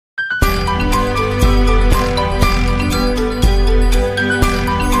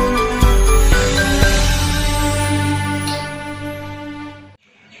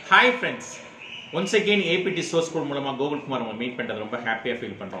Hi friends, once again APT source code மூலமா கோகுல் குமார் நம்ம meet பண்றது ரொம்ப ஹாப்பியா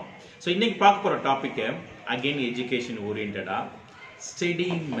ஃபீல் பண்றோம். சோ இன்னைக்கு பார்க்க போற topic again education oriented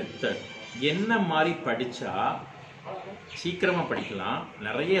studying method. என்ன மாதிரி படிச்சா சீக்கிரமா படிக்கலாம்,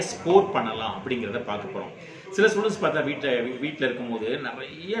 நிறைய ஸ்கோர் பண்ணலாம் அப்படிங்கறத பார்க்க போறோம். சில ஸ்டூடண்ட்ஸ் பார்த்தா வீட்ல இருக்கும்போது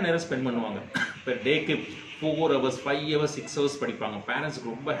நிறைய நேரம் ஸ்பெண்ட் பண்ணுவாங்க. per டேக்கு 4 hours 5 hours 6 hours படிப்பாங்க.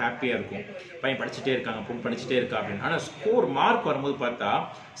 பேரண்ட்ஸ்க்கு ரொம்ப ஹாப்பியா இருக்கும், பையன் படிச்சுட்டே இருக்காங்க, பொண்ணு படிச்சுட்டே இருக்கா அப்படின்னு. ஆனா ஸ்கோர் மார்க் வரும்போது பார்த்தா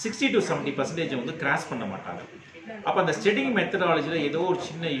 60 to 70% வந்து கிராஸ் பண்ண மாட்டாங்க. அப்ப அந்த ஸ்டடிங் மெத்தடாலஜில ஏதோ ஒரு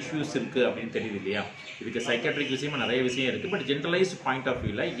சின்ன இஷ்யூஸ் இருக்கு அப்படின்னு தெரியுது இல்லையா? இதுக்கு சைக்காட்ரிக் விஷயமா நிறைய விஷயம் இருக்கு. பட் ஜெனரலைஸ்ட் பாயிண்ட் ஆஃப்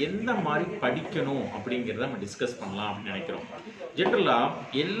வியூல எந்த மாதிரி படிக்கணும் அப்படிங்கறத நம்ம டிஸ்கஸ் பண்ணலாம் அப்படின்னு நினைக்கிறோம். ஜெனரலா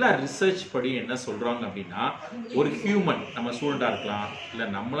எல்லா ரிசர்ச் படி என்ன சொல்றாங்க அப்படின்னா, ஒரு ஹியூமன், நம்ம ஸ்டூடெண்டா இருக்கலாம், இல்ல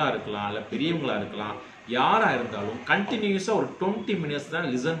நம்மளா இருக்கலாம், இல்ல பெரியவங்களா இருக்கலாம், யாரா இருந்தாலும் கண்டினியூஸா ஒரு 20 minutes தான்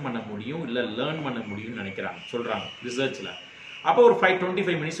லிசன் பண்ண முடியும், இல்ல லேர்ன் பண்ண முடியும்னு நினைக்கிறாங்க, சொல்றாங்க ரிசர்ச்ல. அப்போ ஒரு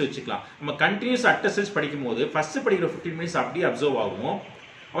 25 minutes வச்சுக்கலாம். நம்ம கண்டினியூஸ் அட்டஸ்டேஜ் படிக்கும் போது ஃபர்ஸ்ட் படிக்கிற 15 minutes அப்படியே அப்சர்வ் ஆகும்.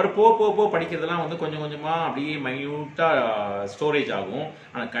 அப்புறம் போ படிக்கிறதெல்லாம் வந்து கொஞ்சம் கொஞ்சமா அப்படியே மைன்யூட்டா ஸ்டோரேஜ் ஆகும்.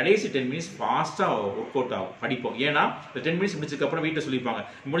 ஆனா கடைசி 10 minutes ஃபாஸ்டா ஒர்க் அவுட் ஆகும், படிப்போம். ஏன்னா இந்த 10 minutes முடிச்சதுக்கு அப்புறம் வீட்டில் சொல்லியிருப்பாங்க,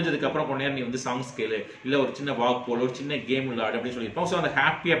 முடிஞ்சதுக்கு அப்புறம் கொஞ்ச நேரம் நீ வந்து சாங்ஸ் கேளு, இல்ல ஒரு சின்ன வாக் போல, ஒரு சின்ன கேம் விளையாடு அப்படின்னு சொல்லியிருப்போம். ஸோ அந்த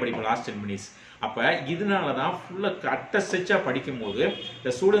ஹாப்பியா படிப்போம் லாஸ்ட் 10 minutes. அப்ப இதனால தான் ஃபுல்லா அட்டஸ்டேஜா படிக்கும் போது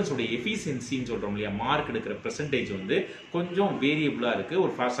இந்த ஸ்டூடெண்ட்ஸோட எஃபிஷியன்சின்னு சொல்றோம் இல்லையா, மார்க் எடுக்கிற பெர்சன்டேஜ் வந்து கொஞ்சம் வேரியபிளா இருக்கு,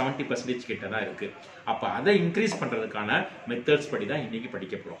 ஒரு 70% கிட்ட தான் இருக்கு. அப்ப அதை இன்க்ரீஸ் பண்றதுக்கான மெத்தட்ஸ் படி தான் இன்னைக்கு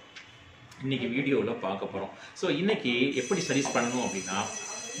படிக்க போறோம், இன்னைக்கு வீடியோல பார்க்க போறோம். ஸோ இன்னைக்கு எப்படி ஸ்டடிஸ் பண்ணணும் அப்படின்னா,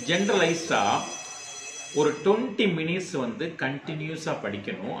 ஜெனரலைஸ்டா ஒரு 20 minutes வந்து கண்டினியூஸா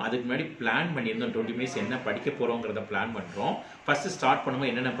படிக்கணும். அதுக்கு முன்னாடி பிளான் பண்ணியிருந்தோம் 20 minutes என்ன படிக்க போறோங்கிறத பிளான் பண்றோம். ஃபர்ஸ்ட் ஸ்டார்ட்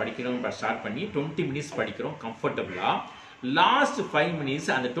பண்ணும்போது என்னென்ன படிக்கணும் ஸ்டார்ட் பண்ணி 20 minutes படிக்கிறோம் கம்ஃபர்டபுளா. லாஸ்ட் 5 minutes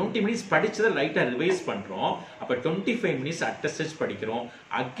அந்த 20 minutes படிச்சதை லைட்டா ரிவைஸ் பண்றோம். அப்ப 25 minutes அட்டஸ்டேஜ் படிக்கிறோம்.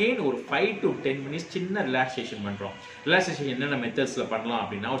 அகைன் ஒரு 5 to 10 minutes சின்ன ரிலாக்ஸேஷன் பண்றோம். ரிலாக்ஸேஷன் என்னென்ன மெத்தட்ஸ்ல பண்ணலாம்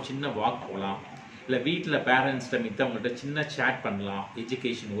அப்படின்னா, ஒரு சின்ன வாக் போகலாம், இல்ல வீட்டில் பேரண்ட்ஸ்ட மித்தவங்கள்ட்ட சின்ன சேட் பண்ணலாம்,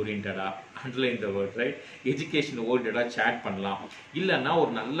 education ஓரியன்டா, underline the word, right, education ஓரியன்டா chat பண்ணலாம். இல்லைன்னா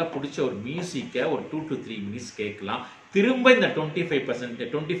ஒரு நல்ல பிடிச்ச ஒரு மியூசிக்கை ஒரு 2 to 3 minutes கேட்கலாம். திரும்ப இந்த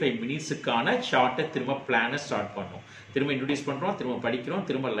 25 minutes-க்கான ஷார்ட்டை திரும்ப பிளானை ஸ்டார்ட் பண்ணும். திரும்ப இன்ட்ரோடியூஸ் பண்றோம், திரும்ப படிக்கிறோம்,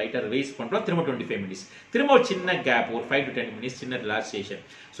 திரும்ப லைட்டா ரிவைஸ் பண்றோம், திரும்ப 25 minutes, திரும்ப ஒரு சின்ன கேப், ஒரு 5 to 10 minutes சின்ன ரிலாக்ஸேஷன்.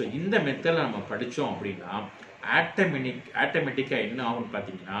 ஸோ இந்த மெத்தட்ல நம்ம படிச்சோம் அப்படின்னா ஆட்டோமேட்டிக்கா என்ன ஆகும்னு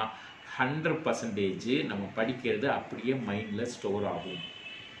பார்த்தீங்கன்னா 100% நம்ம படிக்கிறது அப்படியே மைண்ட்ல ஸ்டோர் ஆகும்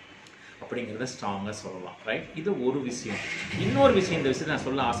அப்படிங்கிறத ஸ்ட்ராங்கா சொல்லலாம், ரைட்? இது ஒரு விஷயம். இன்னொரு விஷயம், இந்த விஷயத்தை நான்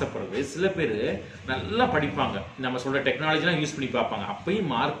சொல்ல ஆசைப்படுறது, சில பேர் நல்லா படிப்பாங்க, நம்ம சொல்ற டெக்னாலஜிலாம் யூஸ் பண்ணி பார்ப்பாங்க,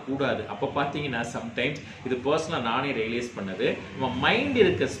 அப்பயும் மார்க் கூடாது. அப்போ பார்த்தீங்கன்னா சம்டைம்ஸ், இது பர்சனலாக நானே ரியலைஸ் பண்ணது, நம்ம மைண்ட்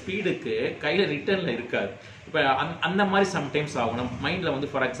இருக்க ஸ்பீடுக்கு கையில் ரிட்டர்னில் இருக்காது. இப்போ அந்த மாதிரி சம்டைம்ஸ் ஆகும். நம்ம மைண்டில் வந்து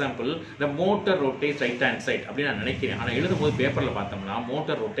ஃபார் எக்ஸாம்பிள் இந்த motor rotate right hand side அப்படின்னு நான் நினைக்கிறேன். ஆனால் எழுதும்போது பேப்பரில் பார்த்தோம்னா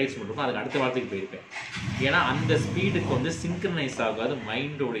மோட்டர் ரொட்டேட்ஸ் மட்டும், அதுக்கு அடுத்த வாரத்துக்கு போயிருப்பேன். ஏன்னா அந்த ஸ்பீடுக்கு வந்து சிங்க்ரனைஸ் ஆகாது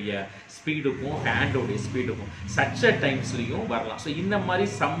மைண்டோடைய ஸ்பீடுக்கும் ஹேண்டோடைய ஸ்பீடுக்கும். சச்ச டைம்ஸ்லையும் வரலாம். ஸோ இந்த மாதிரி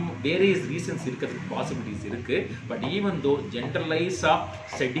வேரியஸ் ரீசன்ஸ் இருக்கிறதுக்கு பாசிபிலிட்டிஸ் இருக்கு. But even though ஜென்ரலைஸா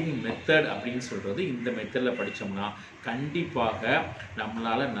studying method அப்படின்னு சொல்றது, இந்த மெத்தடில் படித்தோம்னா கண்டிப்பாக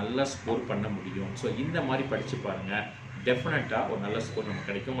நம்மளால நல்லா ஸ்கோர் பண்ண முடியும். ஸோ இந்த மாதிரி படிச்சு பாருங்க, டெஃபினட்டா ஒரு நல்ல ஸ்கோர் நமக்கு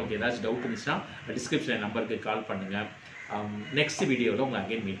கிடைக்கும். உங்களுக்கு ஏதாச்சும் டவுட் இருந்துச்சுன்னா டிஸ்கிரிப்ஷன் நம்பருக்கு கால் பண்ணுங்க. நெக்ஸ்ட் வீடியோவில் உங்களை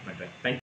அகைன் மீட் பண்ணுறேன். தேங்க்யூ.